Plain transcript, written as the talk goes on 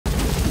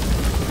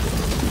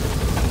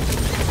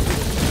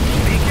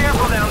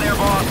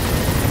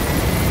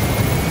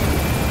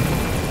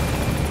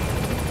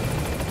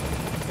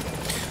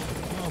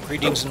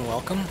Greetings and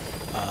welcome.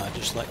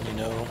 Just letting you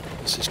know,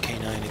 this is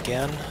K9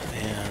 again,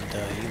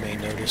 and you may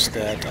notice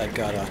that I've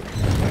got a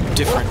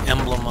different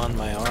emblem on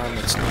my arm.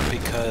 It's not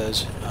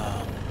because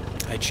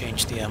I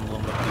changed the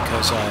emblem, but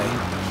because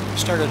I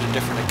started a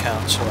different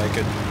account so I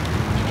could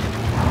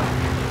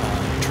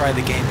try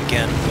the game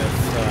again with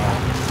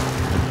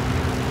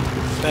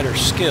better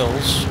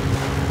skills,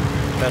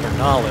 better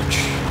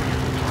knowledge,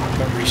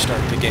 but restart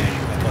the game.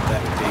 I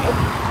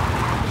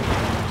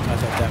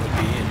thought that would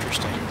be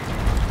interesting.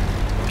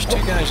 There's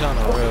two guys on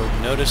the road.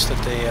 Notice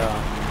that they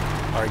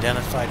are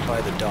identified by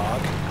the dog,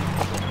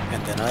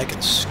 and then I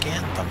can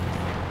scan them.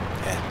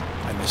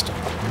 I missed them.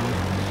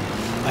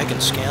 I can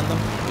scan them,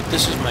 but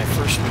this is my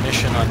first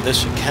mission on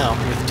this account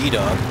with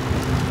D-Dog.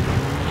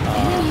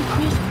 Enemy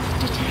presence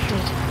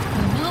detected.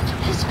 The map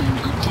has been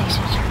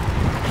updated.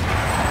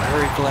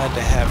 Very glad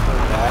to have her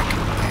back.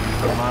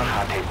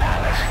 Monte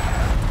Palace.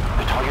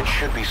 The target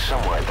should be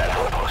somewhere at that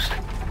outpost.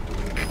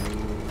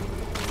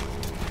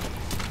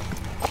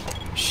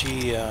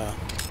 She,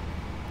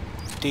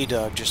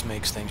 D-Dog just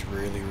makes things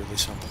really, really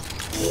simple.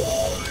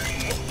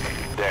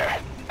 There,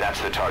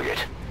 that's the target.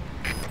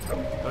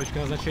 Точка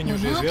назначения The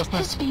уже map известна?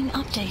 has been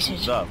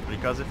updated. Да, в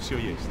приказе все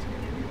есть.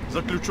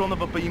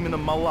 Заключенного по имени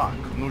Малак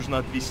нужно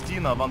отвезти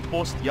на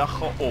аванпост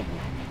Яха-Обу.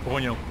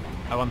 Понял.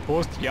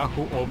 Аванпост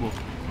Яху-Обу.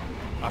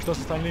 А что с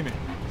остальными?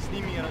 С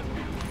ними я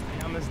разберусь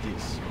прямо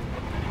здесь.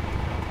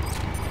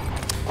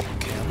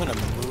 Okay, I'm gonna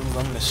move.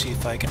 I'm gonna see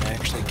if I can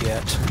actually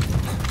get...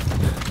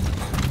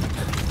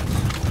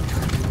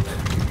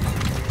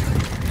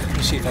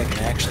 see if I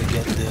can actually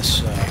get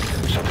this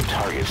So the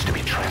target's to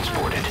be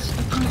transported,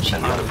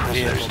 and the other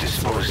prisoners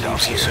disposed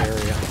of this here.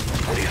 area.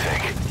 What do you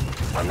think?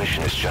 Our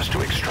mission is just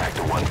to extract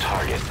the one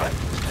target, but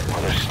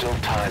well, there's still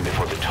time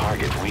before the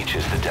target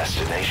reaches the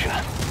destination.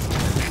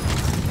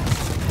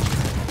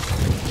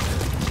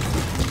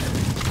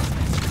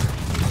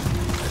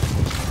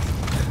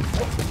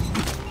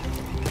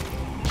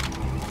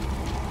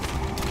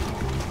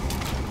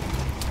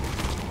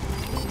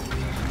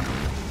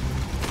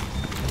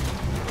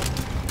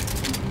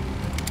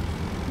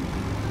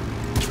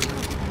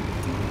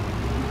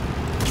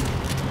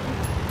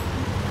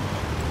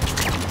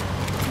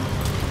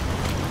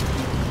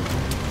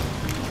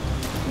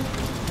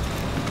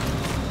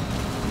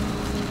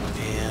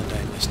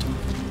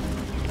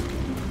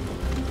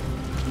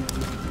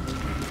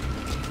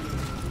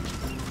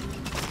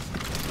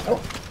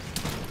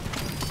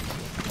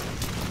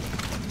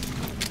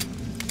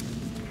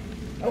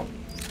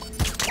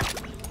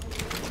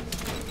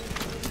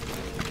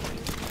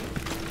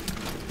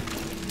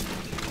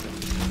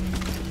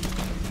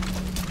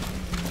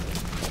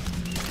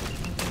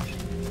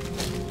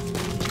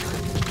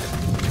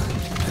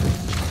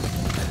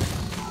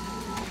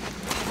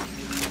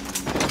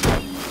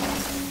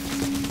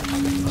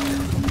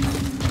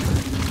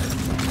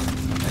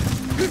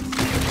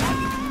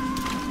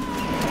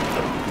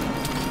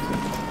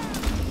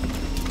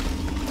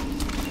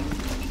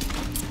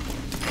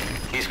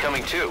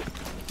 Coming too.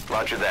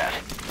 Roger that.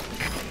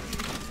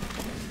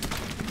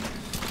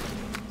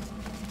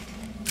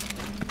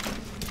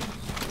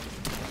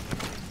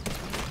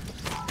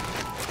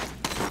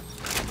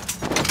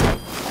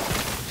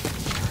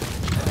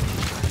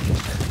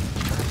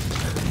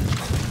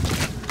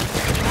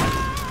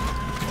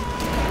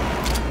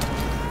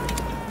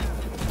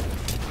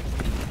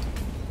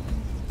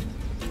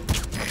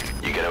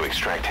 You gotta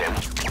extract him.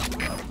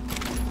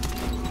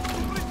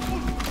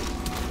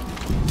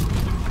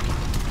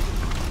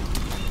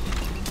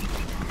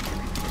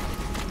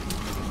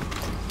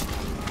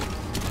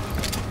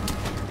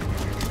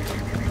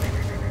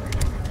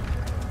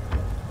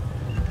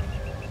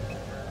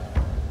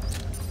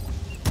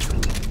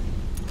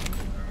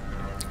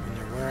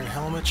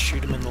 Helmet,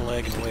 shoot him in the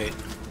leg and wait.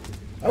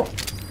 Oh.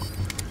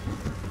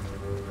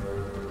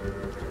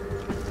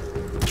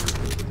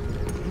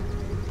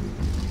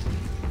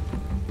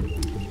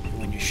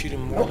 When you shoot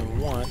him more than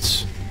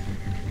once,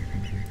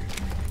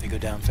 they go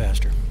down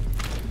faster.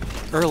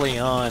 Early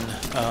on,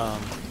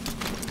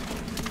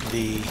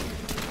 the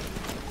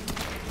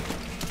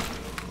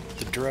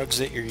drugs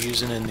that you're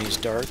using in these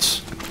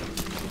darts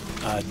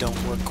don't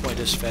work quite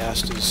as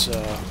fast as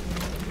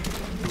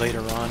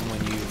later on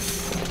when you've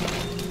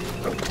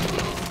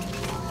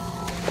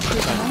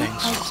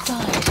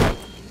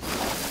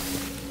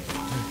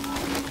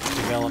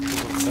developed a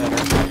little better.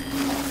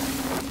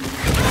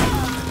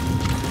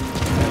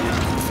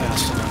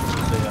 Fast enough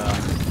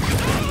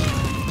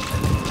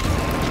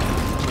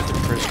with the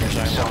prisoners I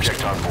lost.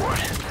 Subject on board.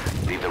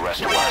 Leave the rest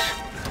to us.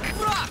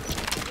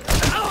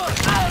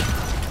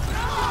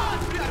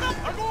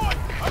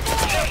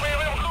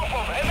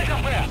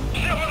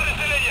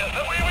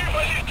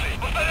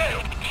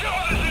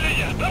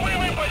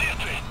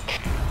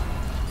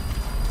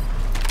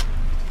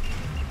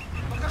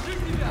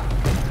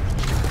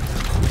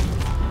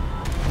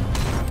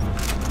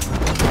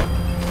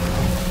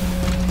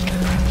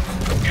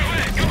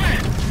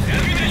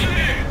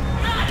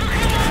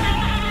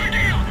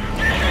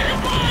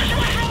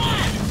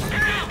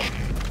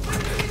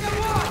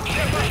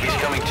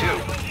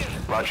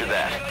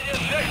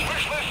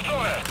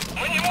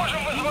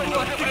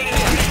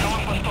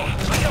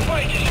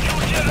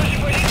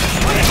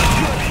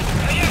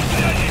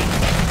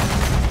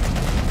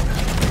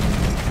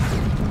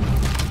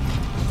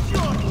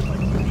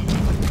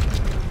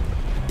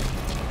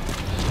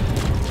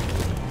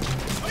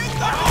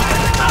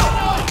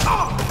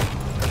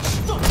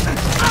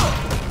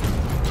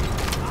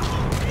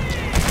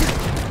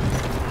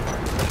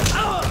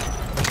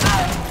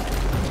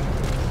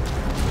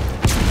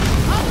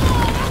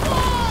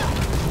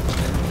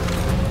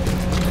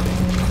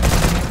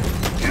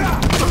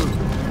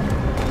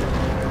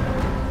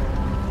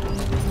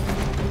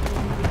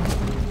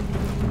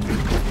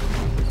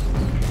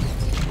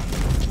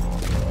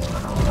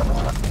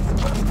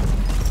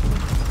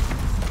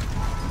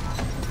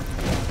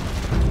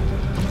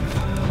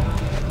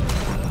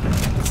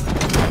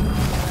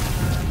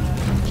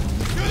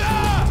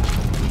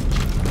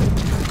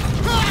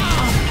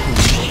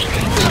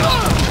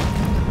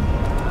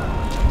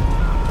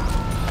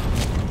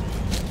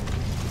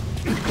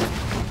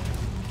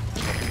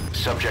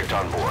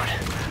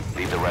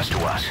 Leave the rest to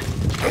us.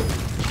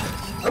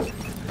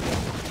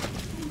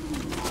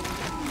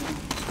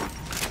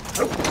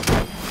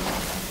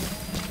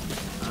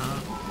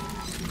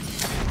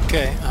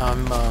 Okay,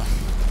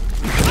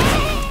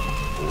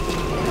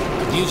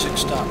 the music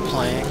stopped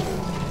playing,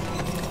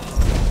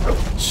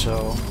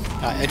 so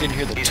I didn't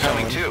hear the He's tone.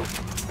 coming too.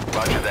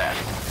 Roger that.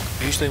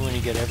 Usually when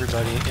you get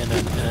everybody in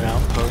an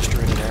outpost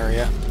or in an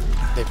area,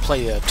 they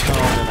play a tone,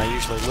 and I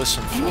usually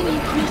listen for Enemy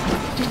it.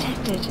 presence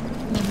detected.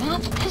 The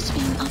map has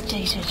been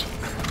updated.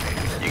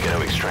 You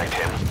gotta extract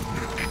him.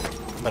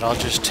 But I'll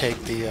just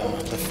take the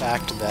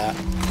fact that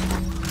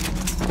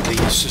the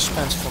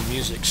suspenseful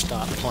music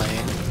stopped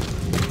playing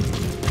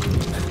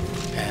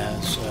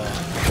as the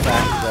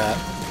fact that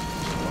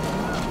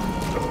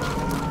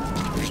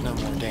there's no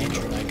more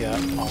danger, and I got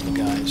all the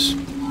guys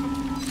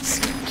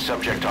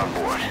Subject on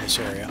board. in this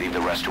area. Leave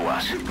the rest to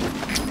us. There's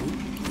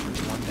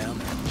one down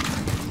there.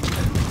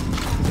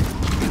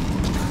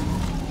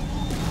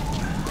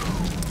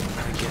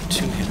 I'm gonna get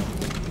to him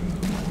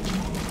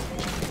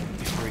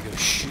before he goes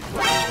shooting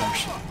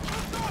prisoners.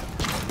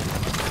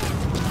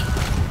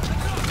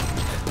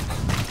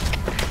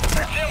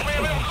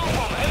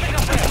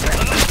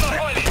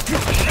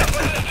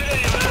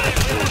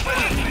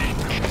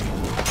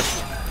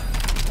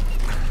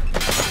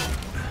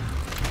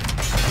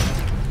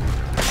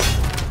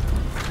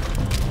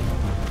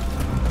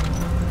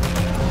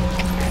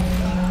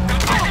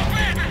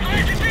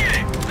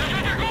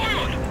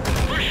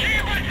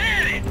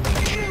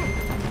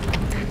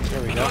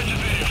 There we go.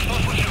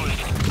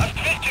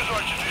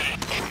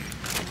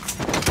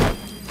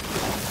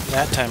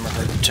 That time I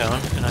heard the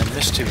tone, and I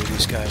missed two of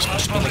these guys.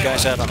 Must have been the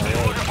guys out on the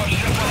road,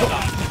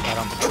 out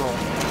on patrol.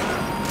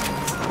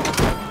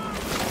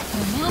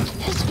 The map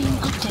has been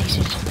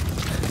updated.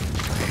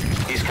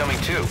 He's coming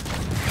too.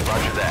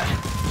 Roger that.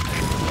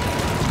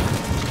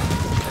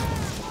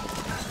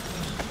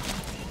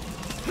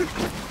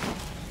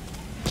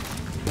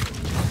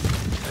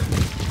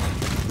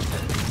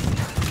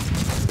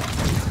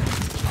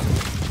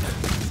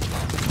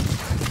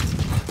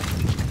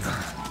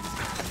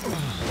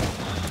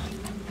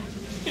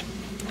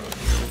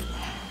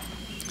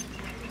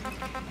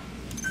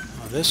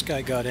 This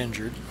guy got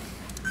injured.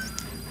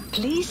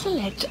 Please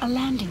select a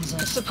landing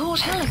zone. Support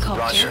helicopter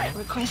Roger.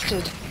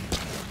 requested.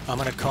 I'm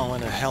going to call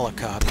in a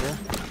helicopter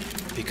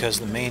because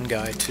the main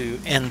guy to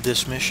end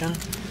this mission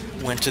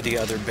went to the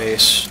other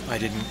base. I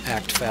didn't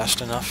act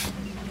fast enough.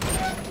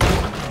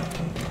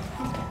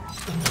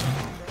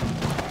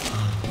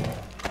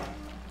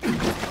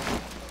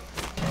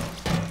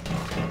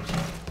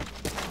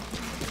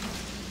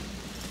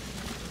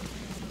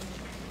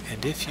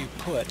 And if you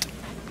put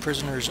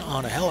prisoners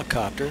on a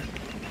helicopter,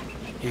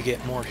 you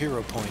get more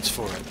hero points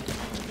for it.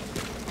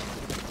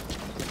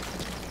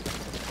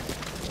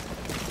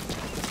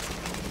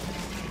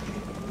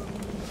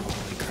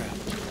 Holy crap.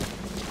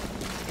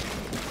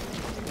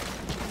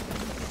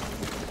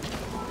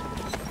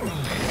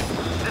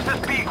 This is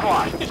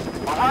B-Quad.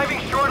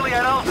 Arriving shortly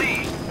at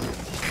LZ.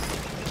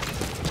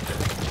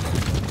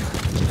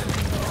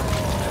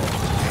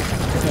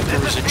 There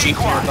was a jeep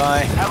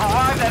nearby. Have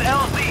arrived at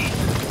LZ.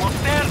 We'll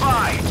stand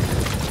by.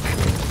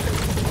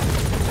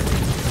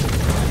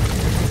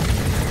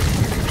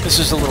 This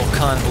is a little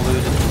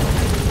convoluted.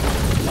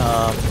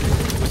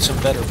 With some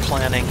better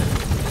planning,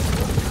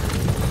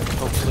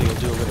 hopefully you'll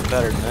do a little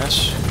better than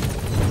this.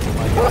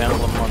 My new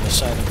emblem on the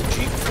side of the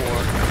Jeep for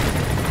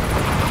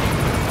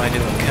my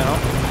new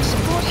account.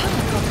 Support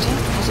helicopter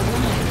has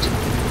arrived.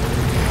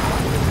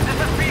 This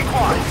is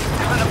B-Quad.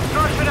 There's an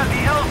obstruction at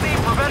the LZ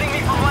preventing me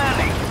from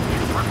landing.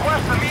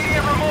 Request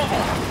immediate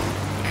removal.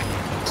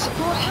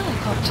 Support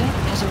helicopter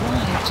has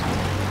arrived.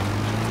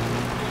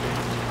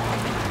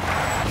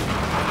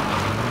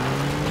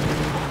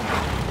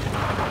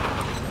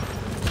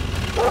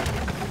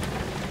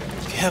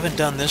 If you haven't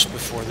done this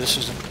before, this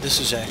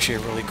is actually a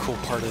really cool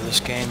part of this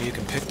game. You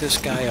can pick this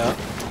guy up,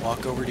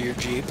 walk over to your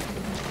Jeep,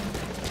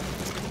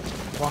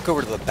 walk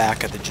over to the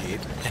back of the Jeep,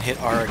 and hit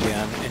R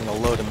again, and you'll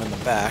load him in the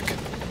back.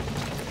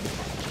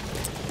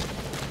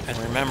 And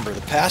remember,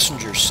 the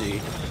passenger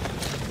seat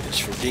is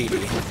for Dee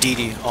Dee. Dee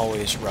Dee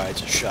always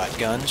rides a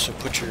shotgun, so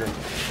put your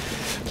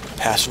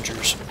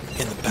passengers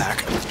in the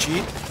back of the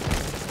Jeep.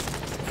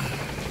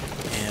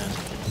 And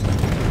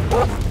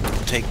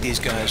take these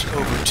guys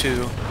over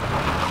to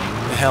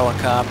the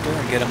helicopter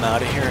and get them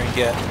out of here and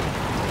get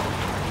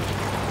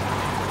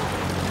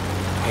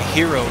a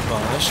hero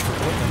bonus for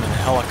putting them in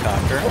a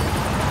helicopter.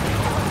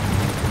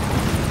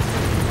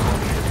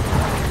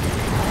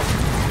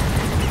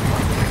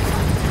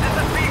 This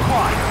is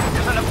B-Quad.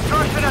 There's an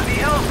obstruction at the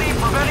LZ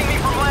preventing me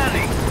from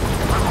landing.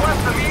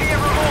 Request immediate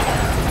removal.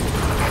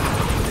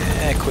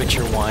 Quit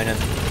your whining.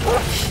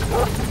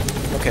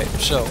 Okay,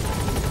 so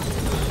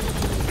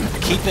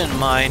keep in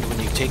mind when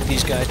you take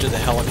these guys to the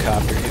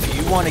helicopter, if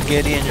you want to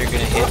get in, you're going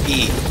to hit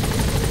E.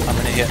 I'm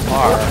going to hit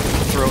R,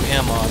 throw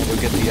him on, and go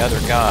get the other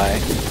guy.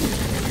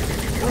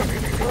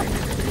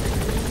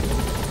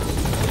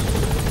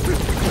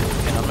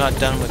 And I'm not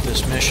done with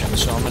this mission,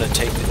 so I'm going to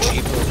take the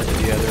Jeep over to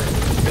the other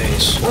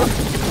base.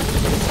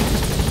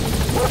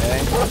 Okay.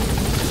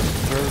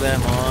 Throw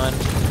them on.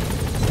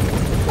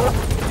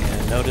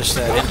 And notice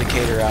that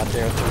indicator out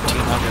there,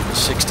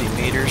 1,360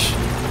 meters.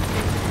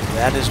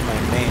 That is my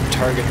main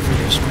target for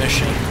this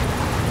mission.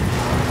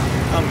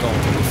 I'm going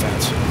through the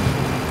fence.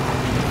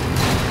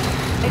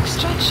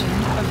 Extraction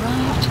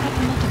arrived at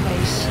Mother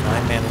Base. And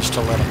I managed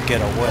to let him get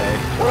away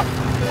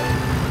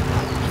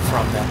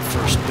from that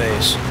first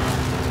base.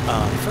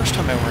 First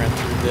time I ran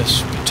through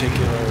this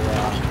particular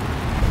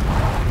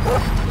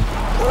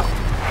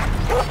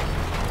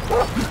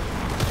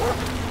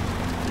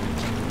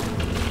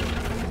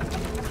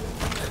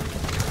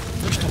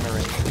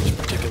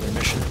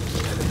mission,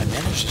 I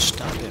managed to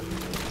stop him,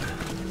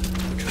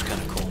 which was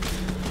kind of cool.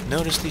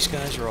 Notice these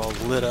guys are all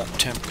lit up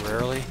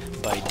temporarily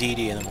by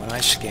DD, and when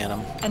I scan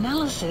them,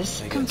 Analysis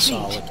they get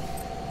complete. solid.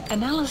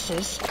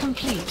 Analysis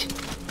complete.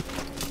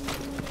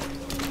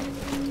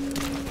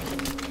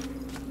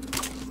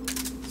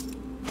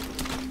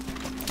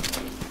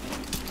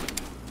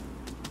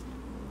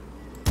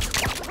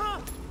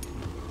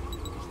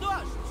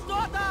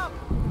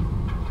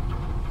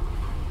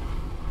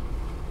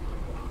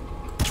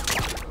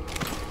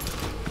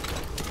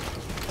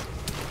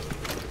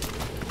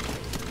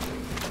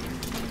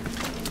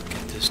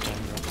 Get this done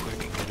real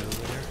quick and get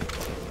over there.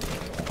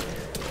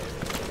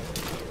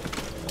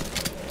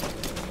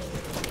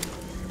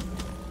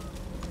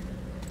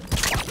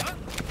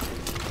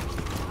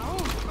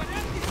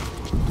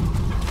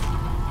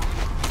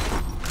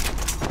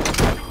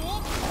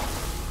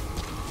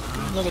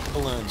 Look at the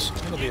balloons.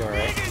 It'll be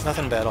alright.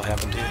 Nothing bad will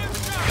happen to you.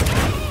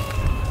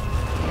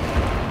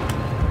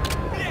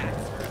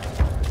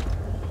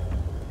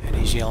 And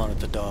he's yelling at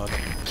the dog.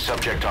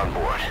 Subject on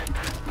board.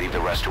 Leave the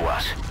rest to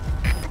us.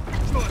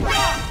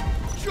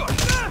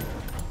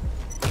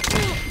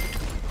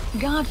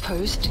 Guard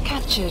post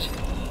captured.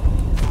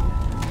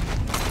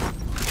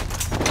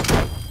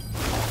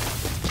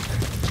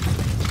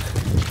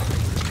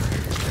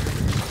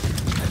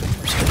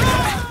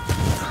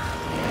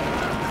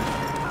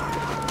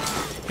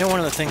 You know, one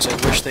of the things I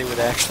wish they would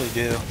actually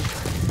do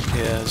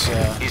is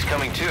He's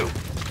coming too.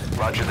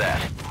 Roger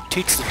that.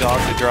 teach the dog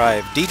to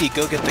drive. Dee Dee,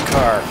 go get the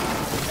car.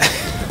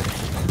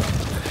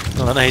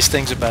 One of the nice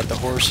things about the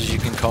horse is you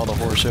can call the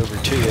horse over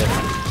to you.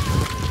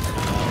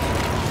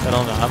 I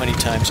don't know how many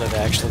times I've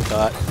actually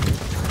thought,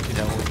 you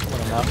know,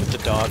 when I'm out with the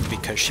dog,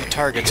 because she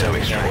targets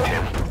everything. Extract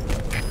him.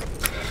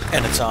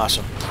 And it's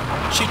awesome.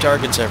 She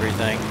targets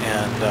everything,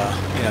 and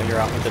you know, you're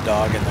out with the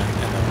dog, and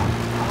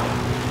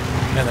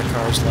the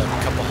car's like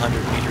a couple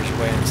hundred meters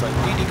away, and it's like,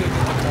 Dee Dee, go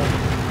get the car.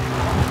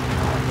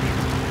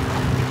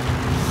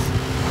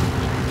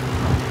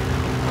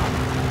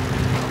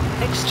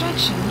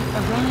 Extraction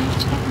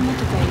arrived at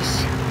Mother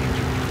Base.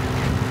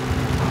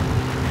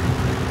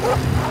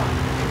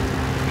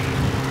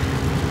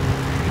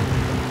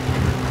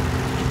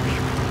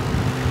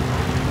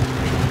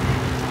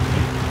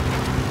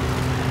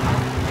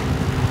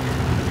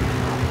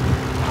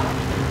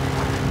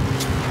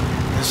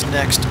 This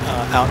next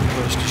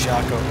outpost is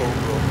Shako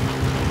Obu.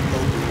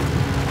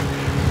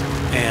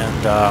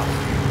 And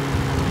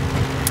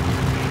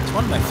it's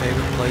one of my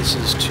favorite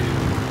places to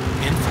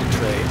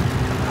infiltrate.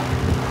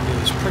 It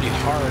was pretty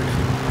hard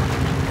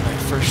when I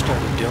first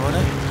started doing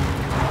it.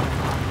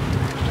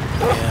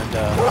 And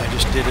I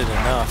just did it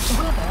enough. The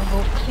weather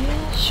will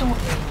clear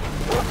shortly.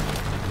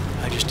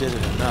 I just did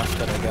it enough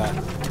that I got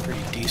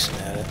pretty decent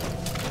at it.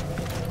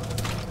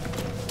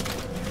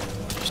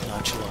 Just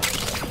nonchalant.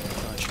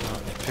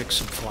 Nonchalantly pick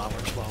some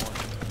flowers while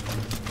we're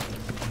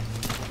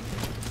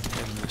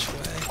heading this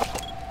way.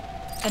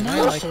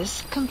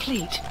 Analysis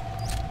complete.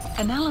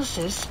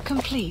 Analysis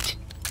complete.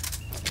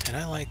 And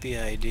I like the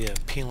idea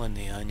of peeling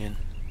the onion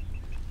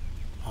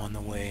on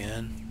the way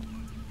in.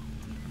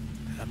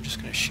 And I'm just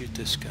going to shoot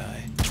this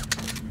guy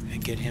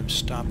and get him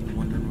stopped and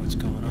wondering what's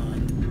going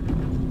on.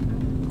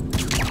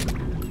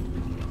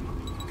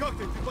 Go.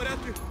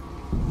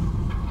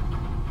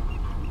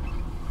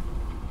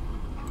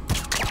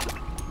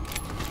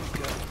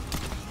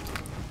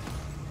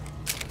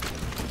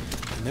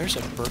 And there's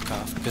a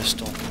Burkhoff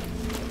pistol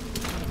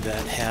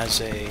that has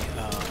a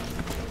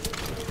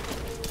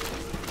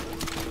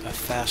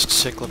fast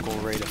cyclical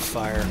rate of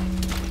fire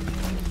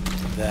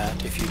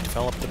that if you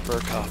develop the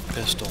Burkhoff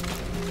pistol,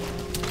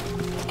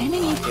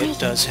 Enemy it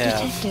does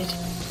have detected.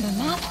 The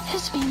map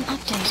has been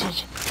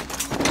updated.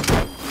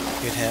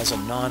 it has a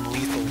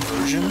non-lethal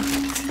version,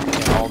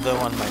 and although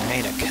on my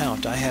main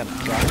account I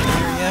haven't gotten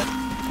here yet,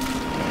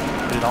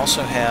 but it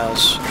also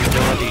has the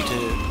ability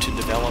to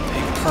develop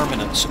a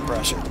permanent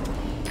suppressor,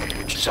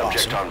 which is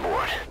Subject awesome. on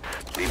board.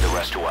 Leave the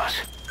rest to us.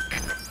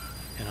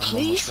 And I'm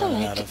Please almost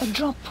running out select of a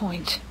drop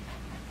point.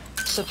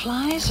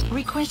 Supplies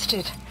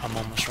requested. I'm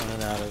almost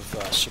running out of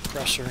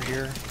suppressor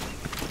here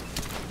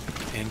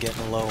and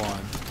getting low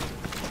on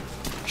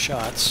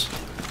shots.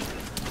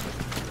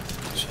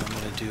 So I'm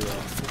going to do a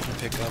full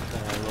pickup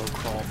and I low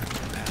crawl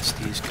past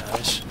these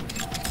guys.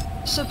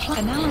 Supply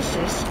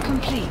analysis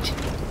complete.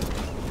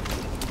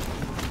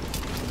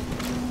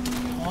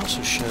 I'll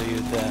also show you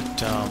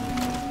that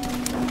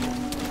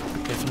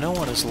if no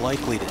one is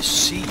likely to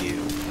see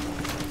you,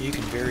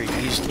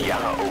 easily.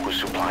 Yaha Obu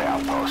supply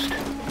outpost.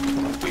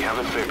 We have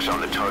a fix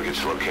on the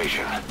target's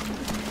location.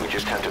 We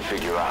just have to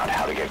figure out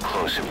how to get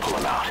close and pull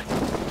him out.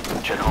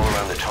 Check all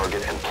around the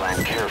target and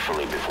plan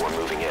carefully before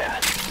moving in.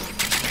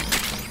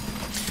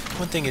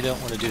 One thing you don't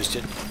want to do is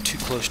get too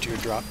close to your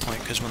drop point,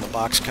 because when the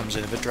box comes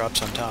in, if it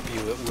drops on top of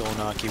you, it will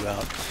knock you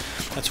out.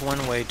 That's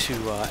one way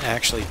to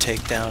actually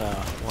take down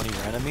one of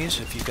your enemies.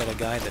 If you've got a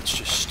guy that's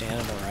just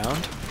standing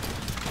around,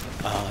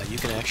 you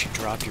can actually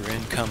drop your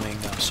incoming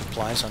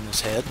supplies on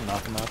his head and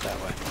knock him out that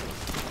way.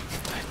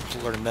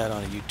 I learned that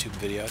on a YouTube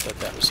video. I thought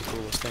that was the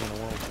coolest thing in the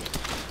world.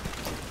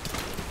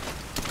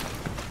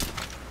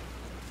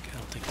 Okay, I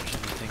don't think there's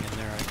anything in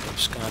there I can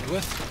abscond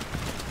with.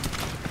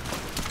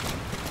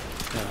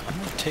 Now, I'm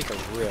going to take a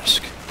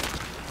risk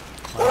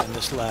climbing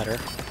this ladder.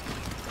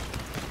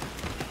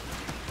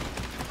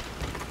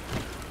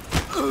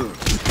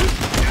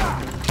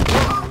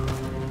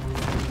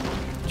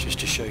 Just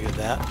to show you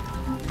that.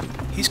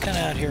 He's kind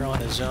of out here on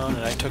his own,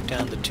 and I took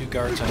down the 2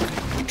 guards I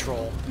could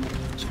control.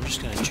 So I'm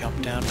just going to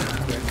jump down real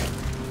quick and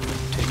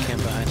take him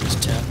behind this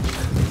tent.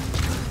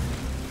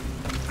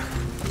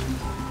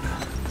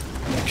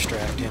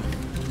 Extract him.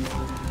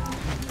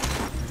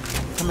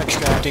 I'm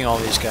extracting all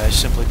these guys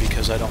simply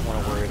because I don't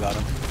want to worry about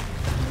them.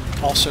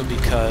 Also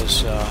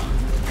because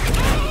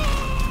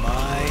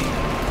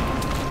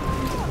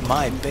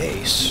my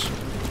base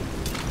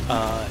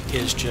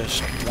is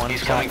just one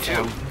He's coming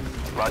platform.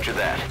 too. Roger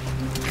that.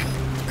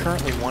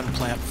 Currently one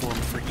platform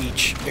for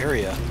each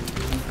area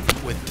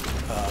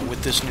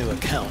with this new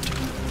account.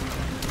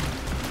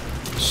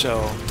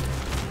 So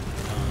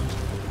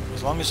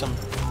as long as I'm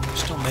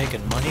still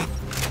making money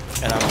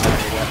and I don't have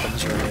any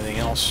weapons or anything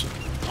else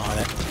on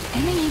it.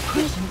 Enemy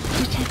presence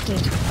detected.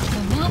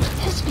 The map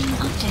has been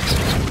updated.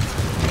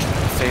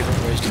 My favorite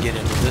ways to get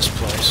into this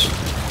place.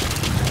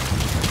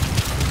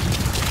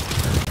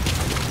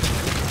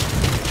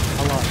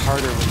 A lot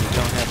harder when you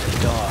don't have the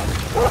dog.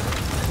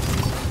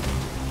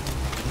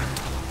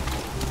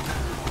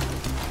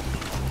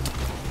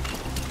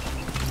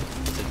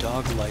 The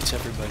dog lights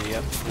everybody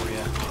up for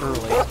you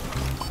early,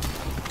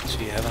 so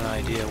you have an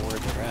idea where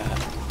they're at.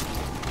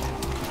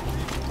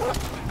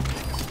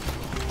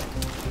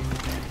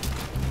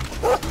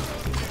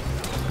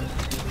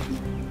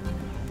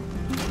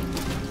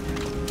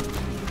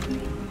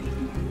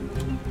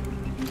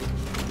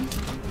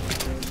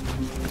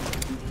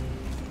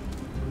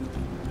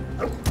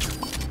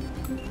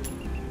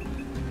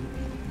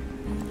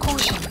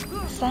 Caution.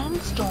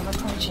 Sandstorm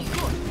approaching.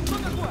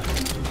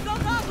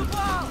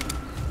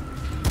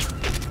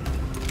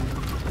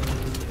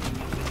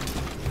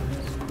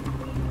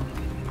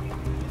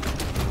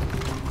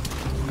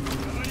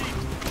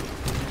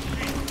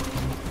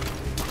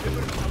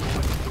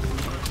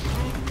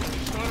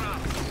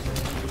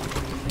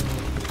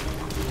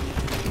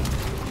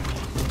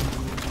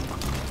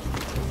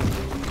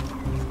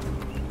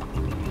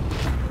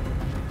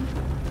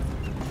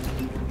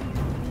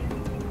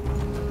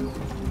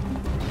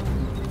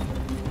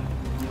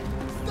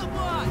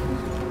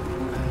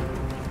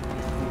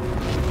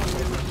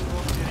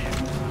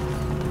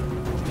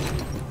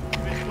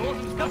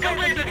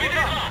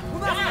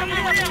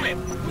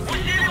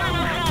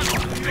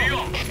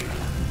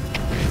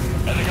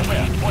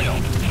 Понял.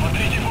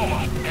 Смотрите в оба.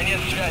 Конец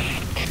связи.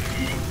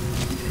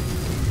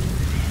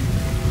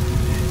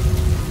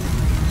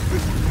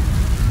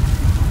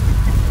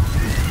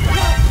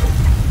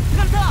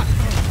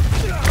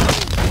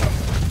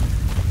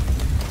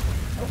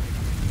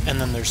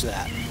 And then there's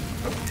that.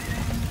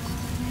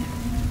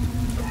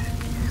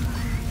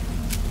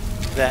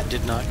 That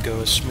did not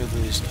go as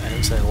smoothly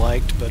as I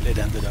liked, but it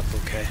ended up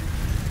okay.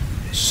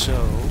 So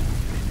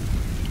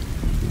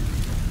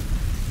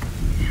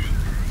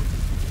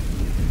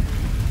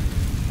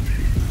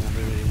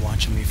everybody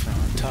watching me from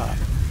on top.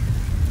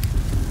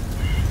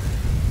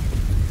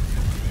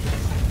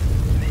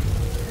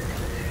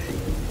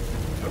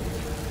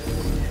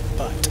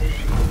 But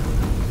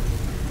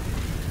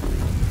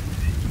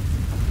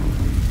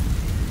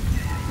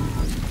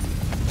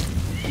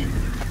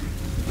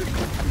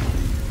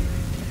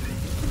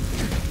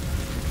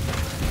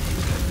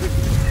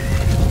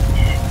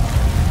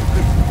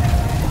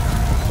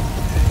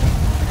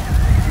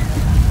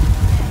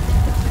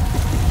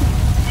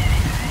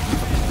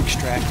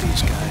extract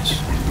these guys.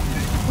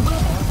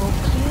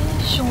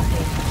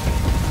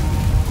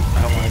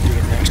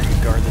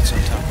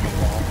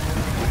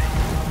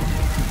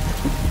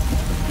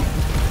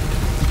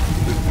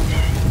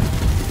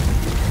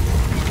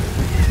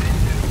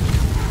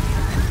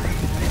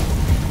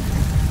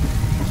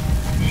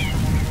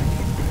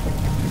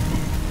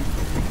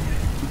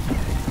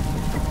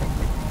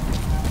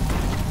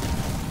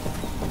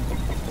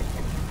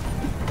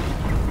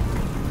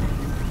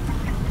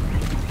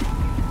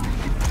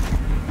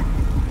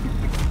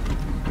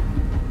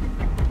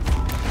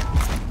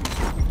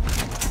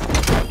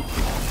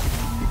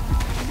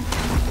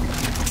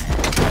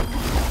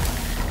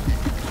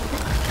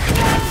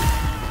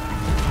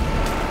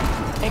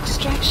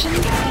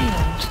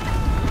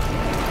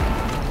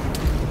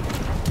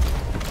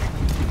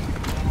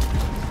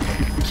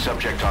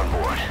 Subject on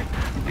board.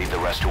 Leave the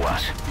rest to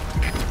us.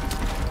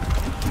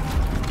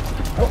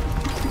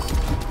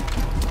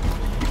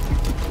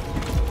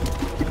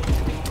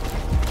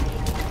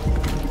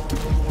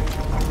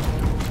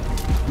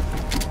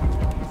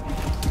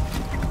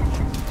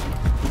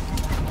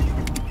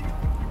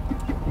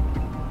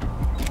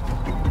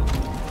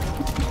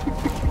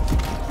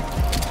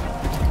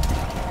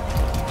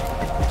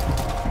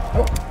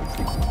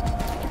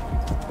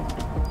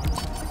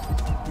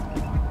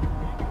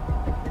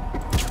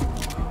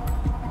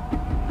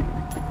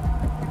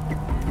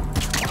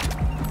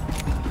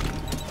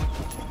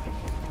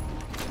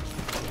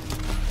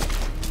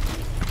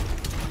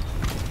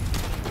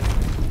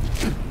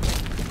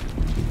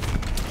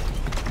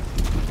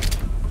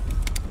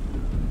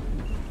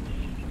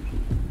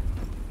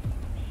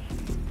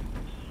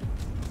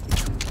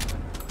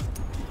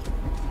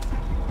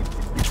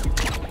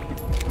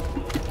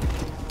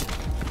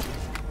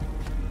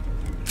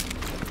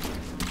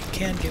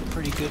 Can get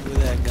pretty good with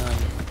that gun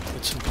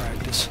with some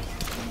practice.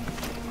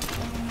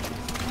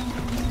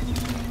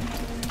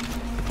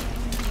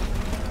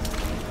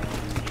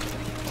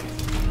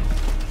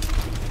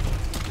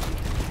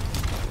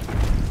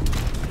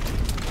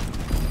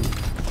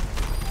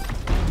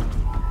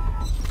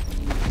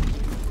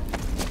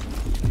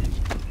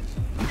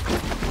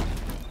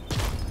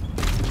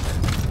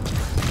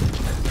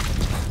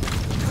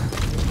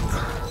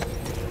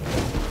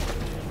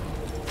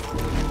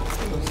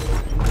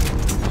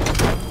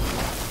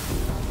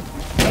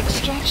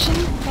 Extraction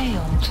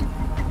failed.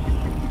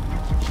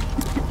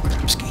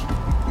 Krabsky.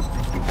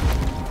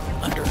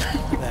 Under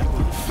that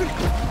roof.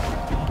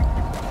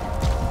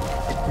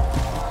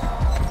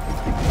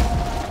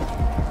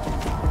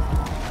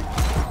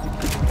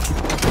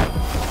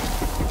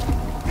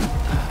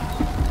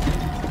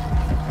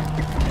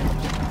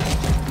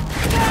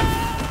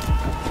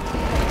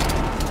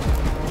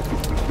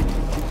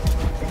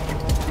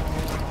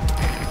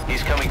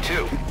 He's coming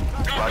too.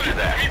 Roger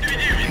that.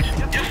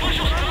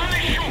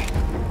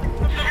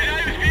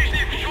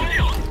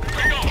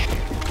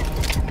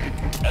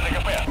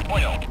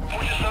 Понял.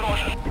 Будь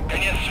осторожен.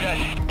 Конец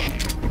связи.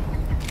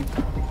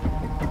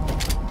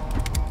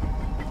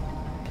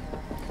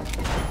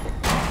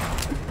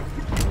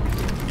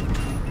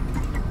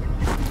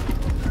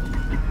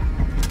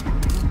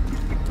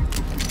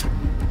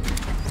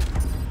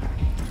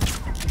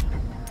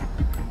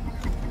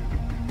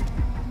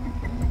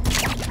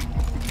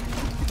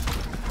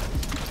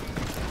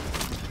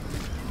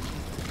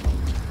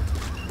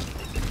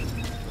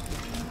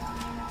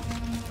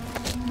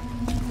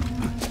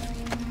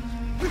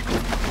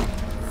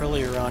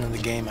 Earlier on in the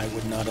game, I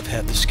would not have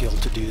had the skill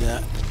to do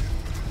that.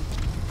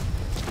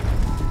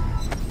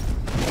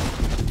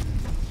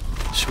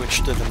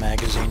 Switch to the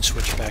magazine,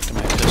 switch back to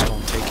my pistol,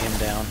 and take him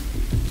down.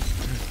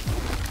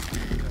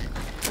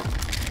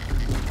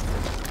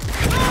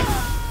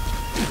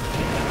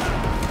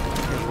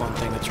 Here's one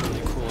thing that's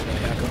really cool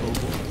about Yaku.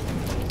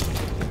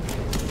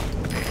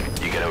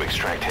 You gotta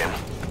extract him.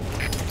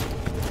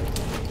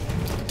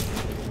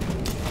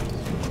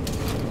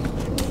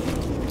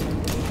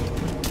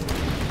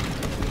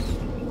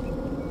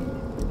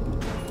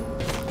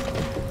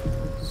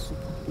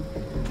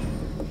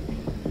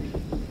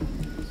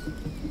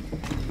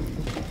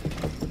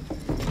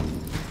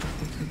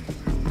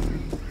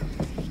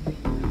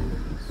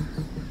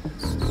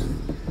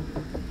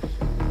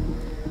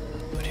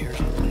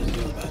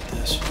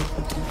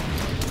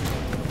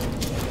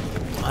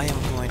 I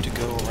am going to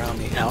go around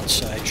the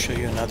outside, show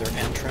you another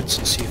entrance,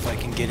 and see if I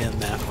can get in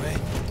that way.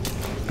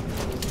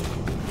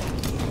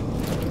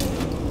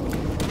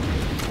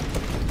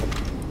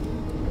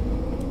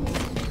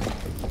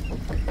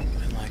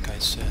 And like I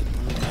said,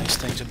 one of the nice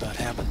things about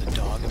having the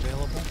dog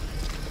available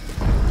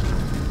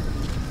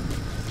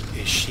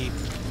is she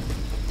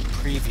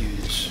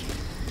previews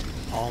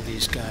all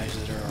these guys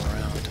that are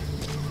around.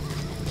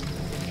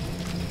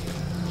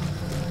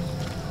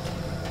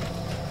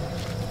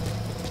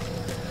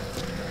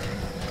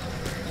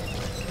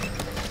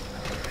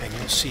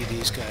 See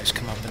these guys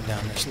come up and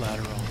down this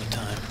ladder all the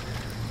time.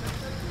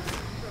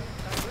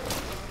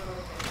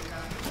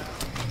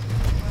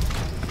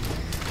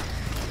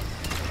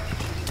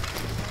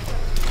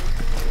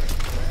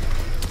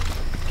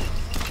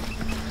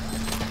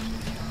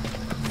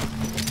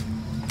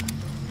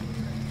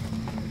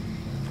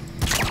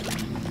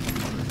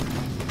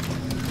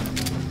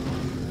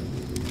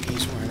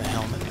 He's wearing a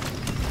helmet.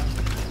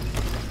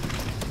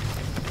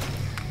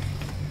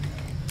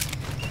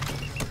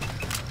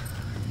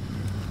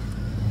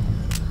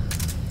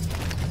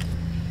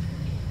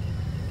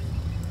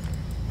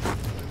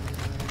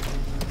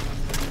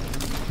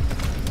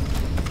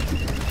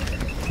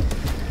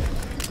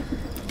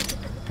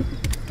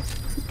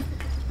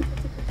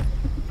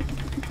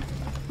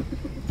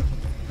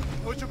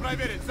 Хочу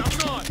проверить, за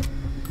мной!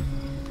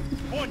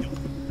 Понял.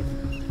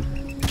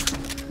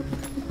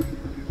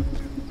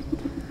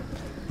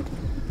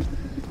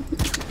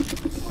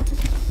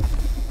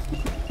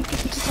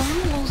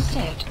 Sun will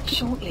set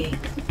shortly.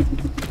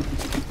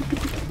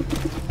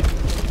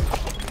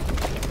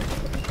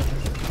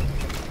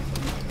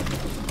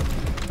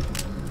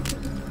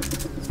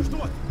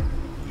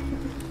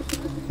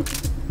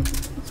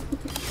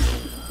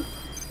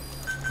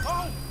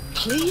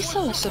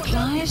 Resource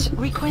supplies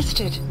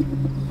requested.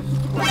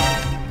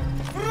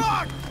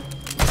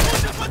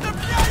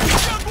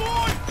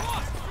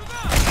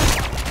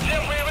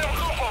 Всем боевым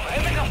группам,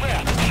 это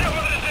кафе. Все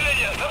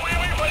подразделения на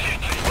боевые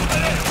позиции.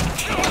 Повторяю,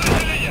 все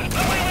подразделения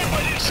на боевые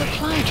позиции.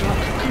 Supply drop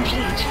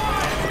complete.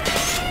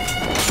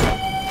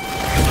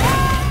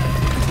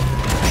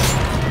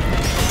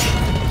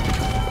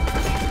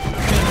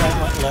 And that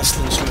went less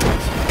than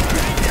smooth.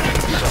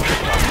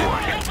 Subject on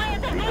board.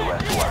 Leave the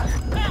rest to us.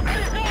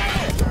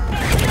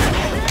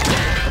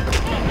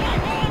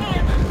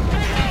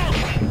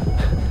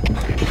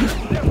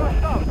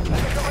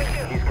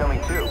 He's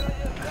coming too.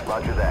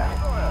 Roger that.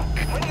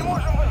 Мы не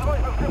можем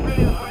вызвать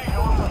подкрепление с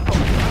ближнего моста.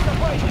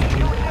 Отступайте,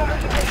 не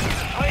удерживайтесь.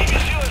 Своими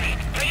силами.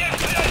 Конец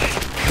связи.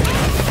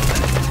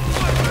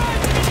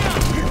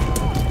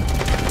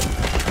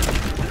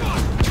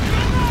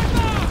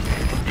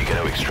 You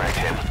gotta extract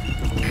him.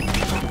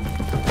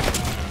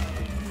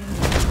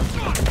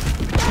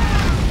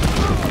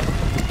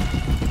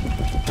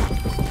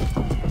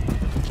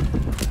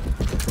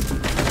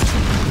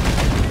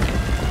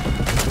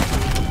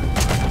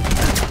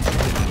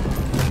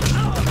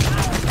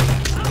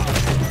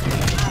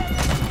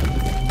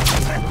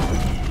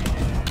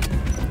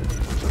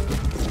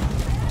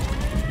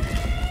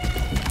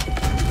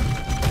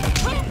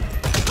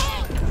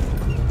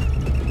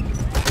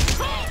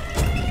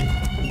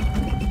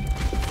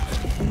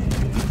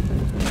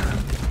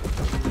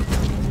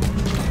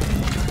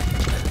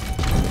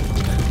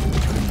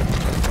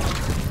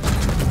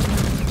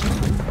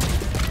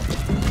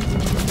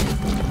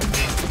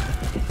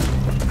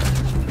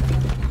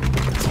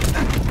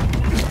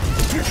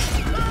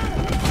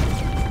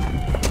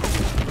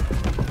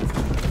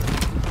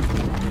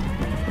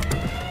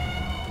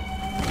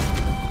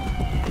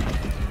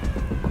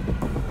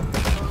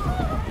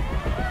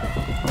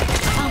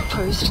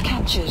 Outpost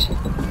captured.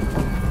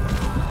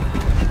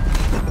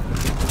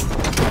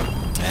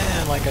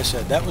 And like I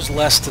said, that was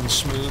less than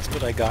smooth,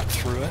 but I got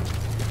through it.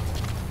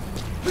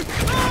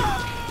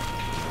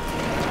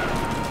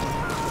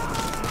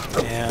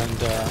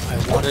 And I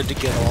wanted to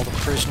get all the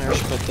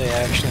prisoners, but they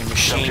actually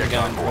machine Subject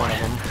on gunned one board. of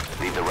them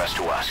Leave the rest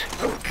to us.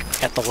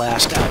 at the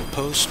last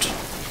outpost.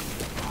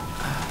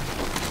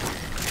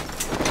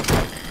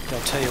 But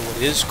I'll tell you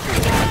what is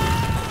cool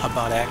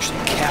about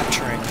actually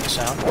capturing this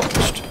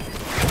outpost.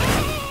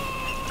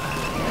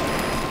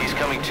 He's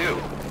coming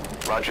too.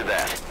 Roger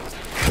that.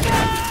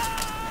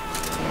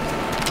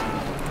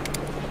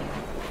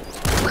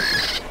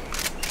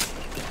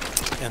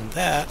 And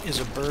that is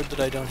a bird that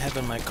I don't have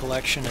in my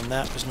collection, and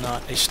that was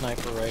not a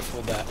sniper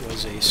rifle, that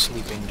was a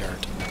sleeping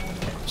dart.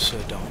 So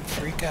don't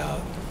freak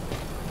out.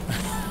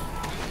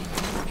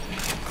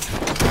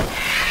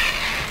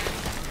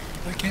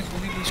 I can't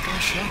believe this guy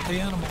shot the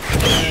animal.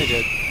 Yeah, I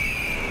did.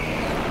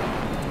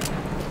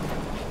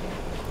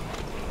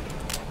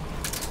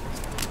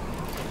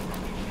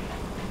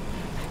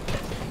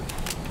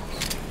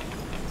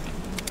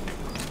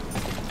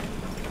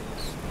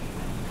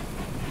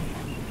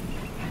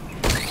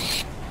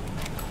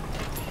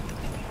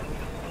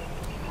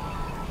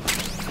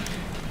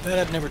 That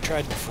I've never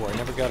tried before. I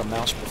never got a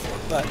mouse before,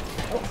 but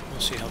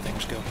we'll see how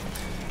things go.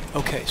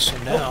 Okay, so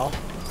now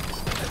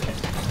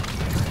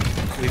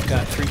we've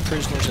got 3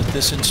 prisoners at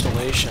this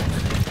installation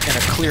and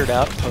a cleared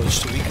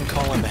outpost, so we can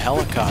call in the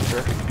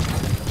helicopter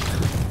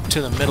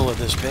to the middle of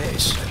this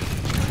base.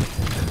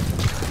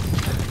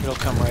 It'll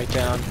come right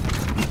down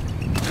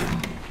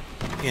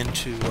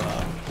into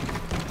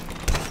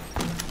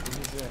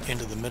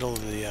the middle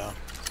of the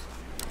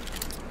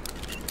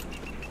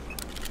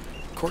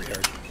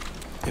courtyard,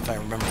 if I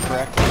remember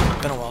correctly.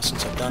 It's been a while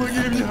since I've done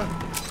that.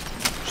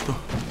 Что?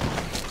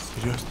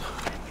 Серьезно?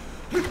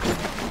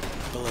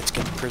 But let's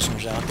get the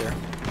prisoners out there.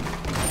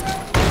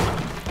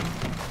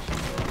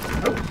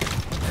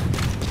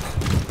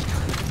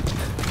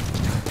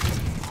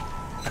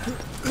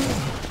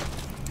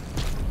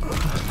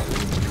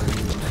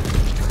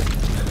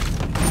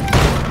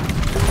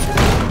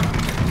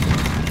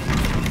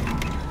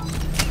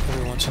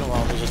 Every once in a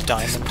while there's a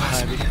diamond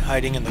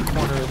hiding in the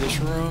corner of this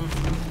room.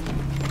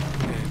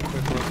 Okay,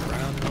 quick look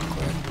around real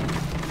quick.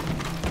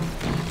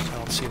 I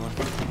don't see one.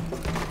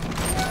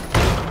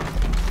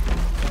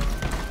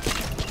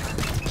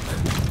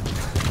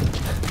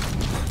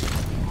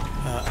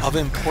 Of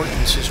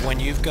importance is when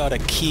you've got a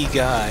key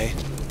guy,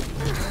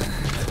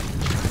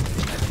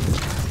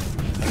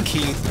 a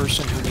key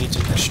person who needs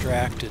it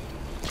extracted,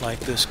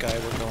 like this guy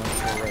we're going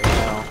for right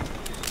now.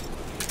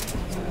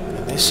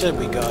 And they said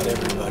we got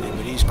everybody,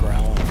 but he's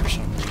growling for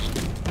some reason.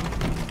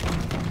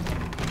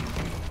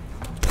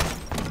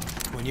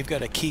 When you've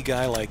got a key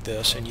guy like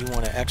this and you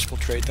want to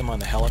exfiltrate them on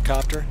the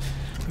helicopter,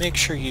 make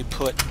sure you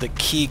put the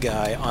key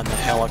guy on the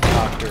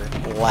helicopter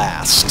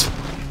last.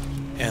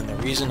 And the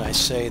reason I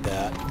say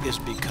that is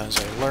because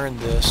I learned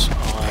this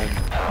on...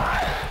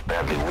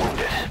 Badly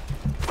wounded.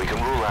 We can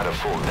rule out a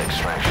full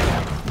extraction.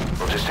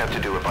 We'll just have to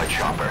do it by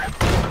chopper.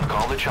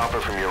 Call the chopper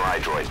from your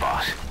iDroid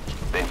boss.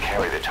 Then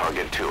carry the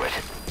target to it.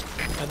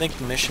 I think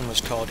the mission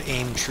was called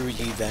Aim True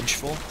Ye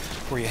Vengeful,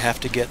 where you have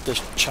to get this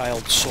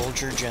child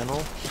soldier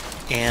general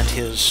and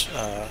his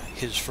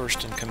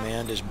first in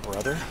command, his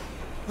brother.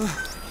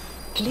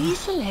 Please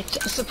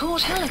select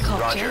support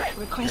helicopter Roger.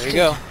 requested.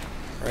 There you go,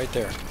 right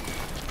there.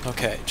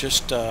 Okay,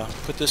 just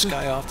put this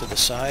guy off to the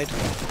side.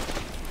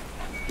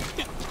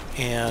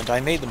 And I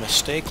made the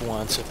mistake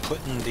once of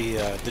putting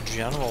the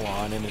general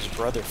on and his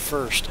brother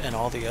first, and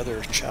all the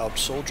other child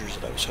soldiers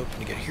that I was hoping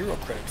to get hero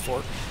credit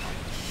for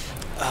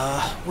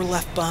were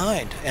left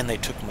behind. And they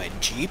took my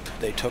Jeep,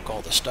 they took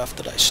all the stuff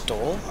that I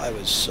stole. I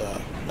was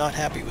not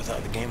happy with how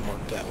the game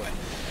worked that way.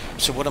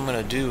 So what I'm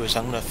going to do is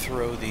I'm going to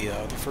throw the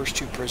first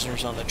 2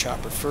 prisoners on the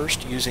chopper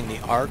first using the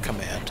R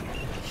command,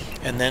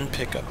 and then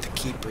pick up the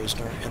key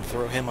prisoner and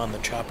throw him on the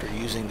chopper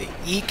using the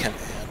E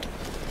command,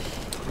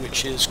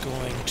 which is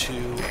going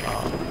to,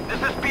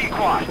 This is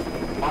B-Quad.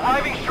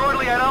 Arriving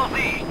shortly at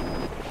LZ.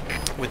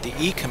 with the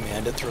E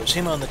command, it throws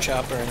him on the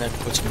chopper and then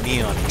puts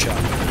me on the chopper,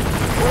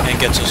 and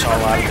gets us all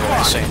out of there at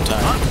the same On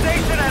time.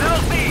 station at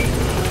LZ.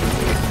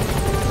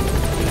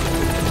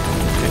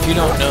 If you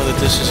don't know that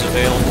this is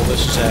available,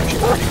 this is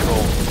actually pretty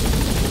cool.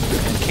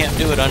 And can't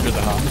do it under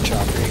the hopper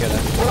chopper, you gotta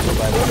go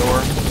by the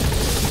door.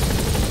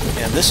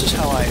 And this is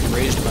how I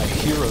raised my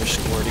hero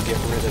score to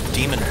get rid of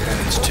demon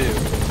points too.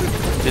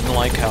 Didn't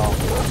like how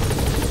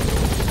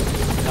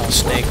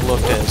Snake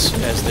looked as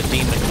the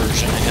demon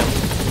version of him.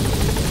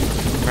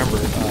 Remember,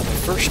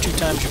 the first 2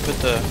 times you put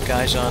the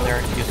guys on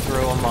there, you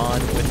throw them on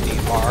with the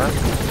R.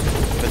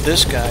 But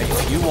this guy,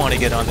 if you want to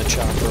get on the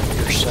chopper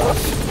yourself,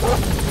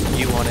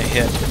 you want to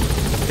hit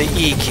the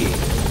E key.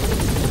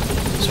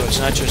 So it's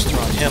not just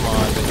throwing him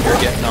on, but you're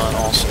getting on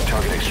also.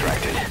 Target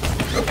extracted.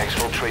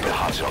 Exfiltrate the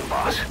hot zone,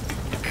 boss.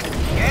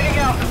 Gaining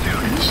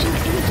altitude. Mission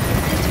info has been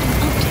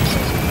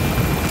updated.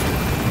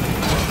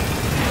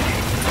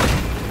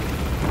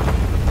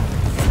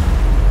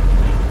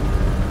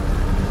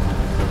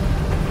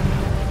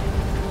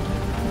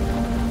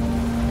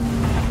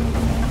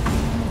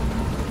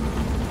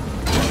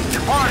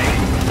 Departing.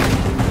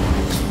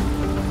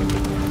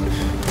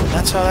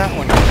 That's how that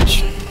one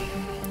goes.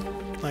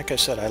 Like I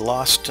said, I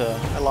lost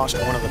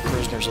one of the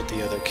prisoners at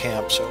the other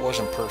camp, so it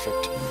wasn't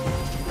perfect,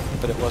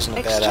 but it wasn't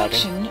a bad outing.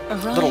 Extraction A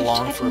arrived little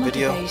long at for a Mother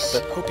video, Base.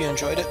 but hope you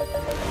enjoyed it.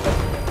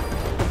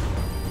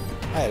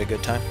 I had a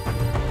good time.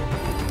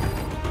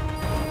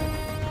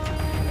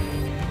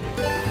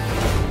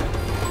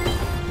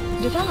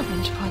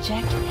 Development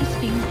project has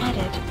been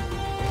added.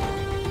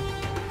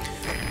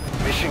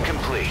 Mission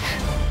complete,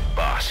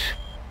 boss.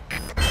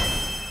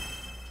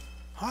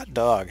 Hot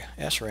dog.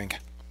 S-Rank.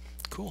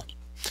 Cool.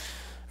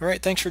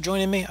 Alright, thanks for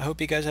joining me. I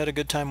hope you guys had a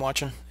good time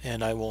watching,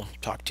 and I will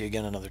talk to you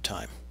again another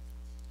time.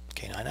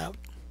 K9 out.